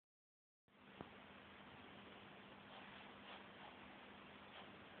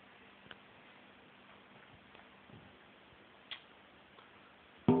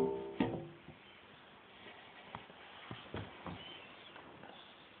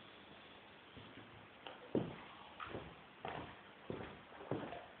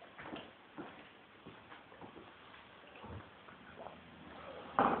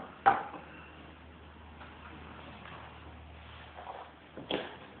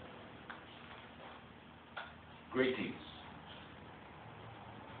Greetings.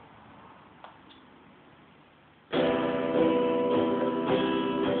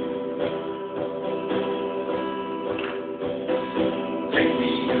 Take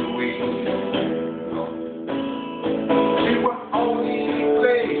me away to a holy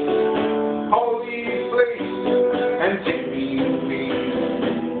place, and take me away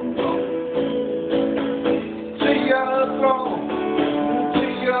to your throne,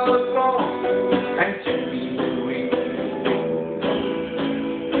 and take me away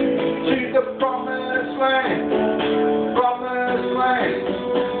to the promised land,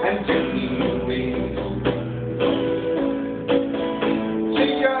 and take me away to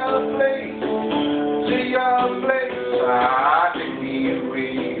your place, take me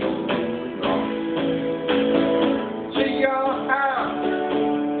away to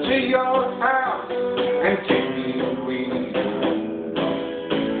your house, and take me away.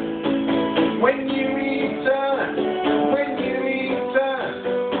 When you return,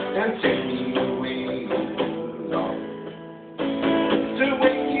 and take me away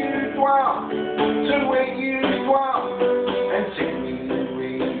to where you dwell, and take me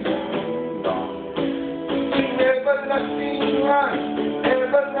away to everlasting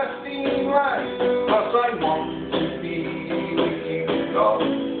life, 'cause I want to be with you, Lord,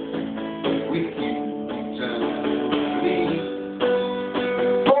 with you eternally.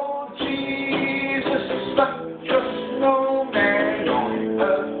 Oh Jesus, such just no man on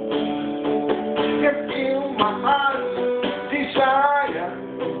earth can feel my heart's desire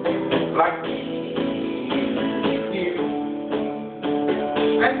like me with you.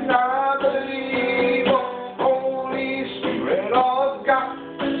 And I believe the Holy Spirit of God,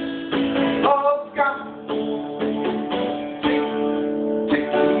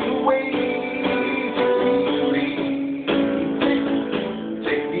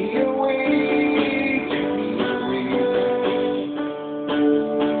 take me away, take me away.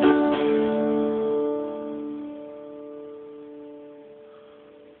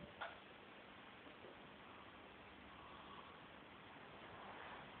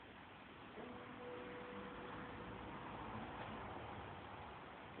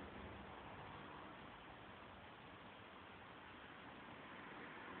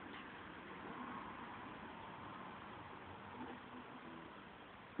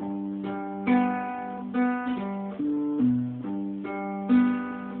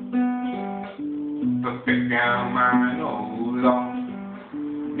 Perfect our mind, oh Lord,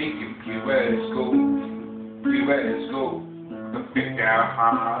 make it pure as gold, perfect our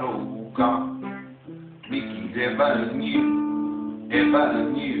heart, oh God, make it ever new,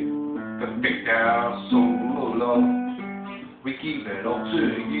 perfect our soul, oh Lord, we give it all to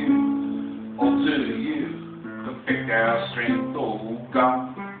you, perfect our strength, oh God,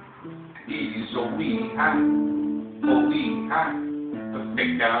 it is all we have,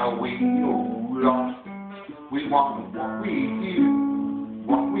 perfect our way, oh Lord, we want to walk with you,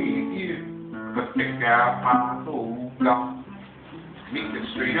 perfect our path, oh God, make it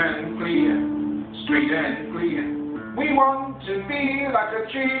straight and clear, we want to be like a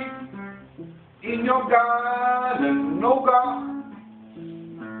tree in your garden, oh God,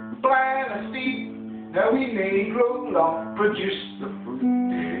 plant a seed that we may grow, Lord, produce the fruit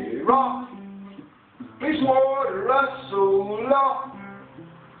thereof. Please water us, oh Lord,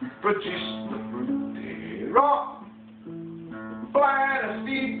 produce the fruit thereof. Plant a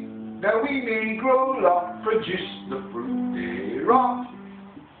seed that we may grow, Lord, produce the fruit thereof.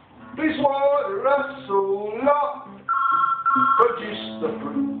 Please water us, oh Lord, produce the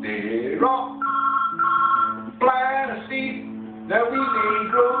fruit thereof. Plant a seed that we may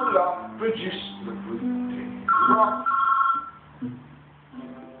grow, Lord, produce the fruit thereof.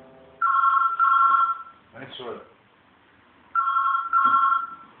 Answer it.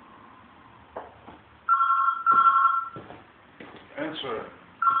 Answer it.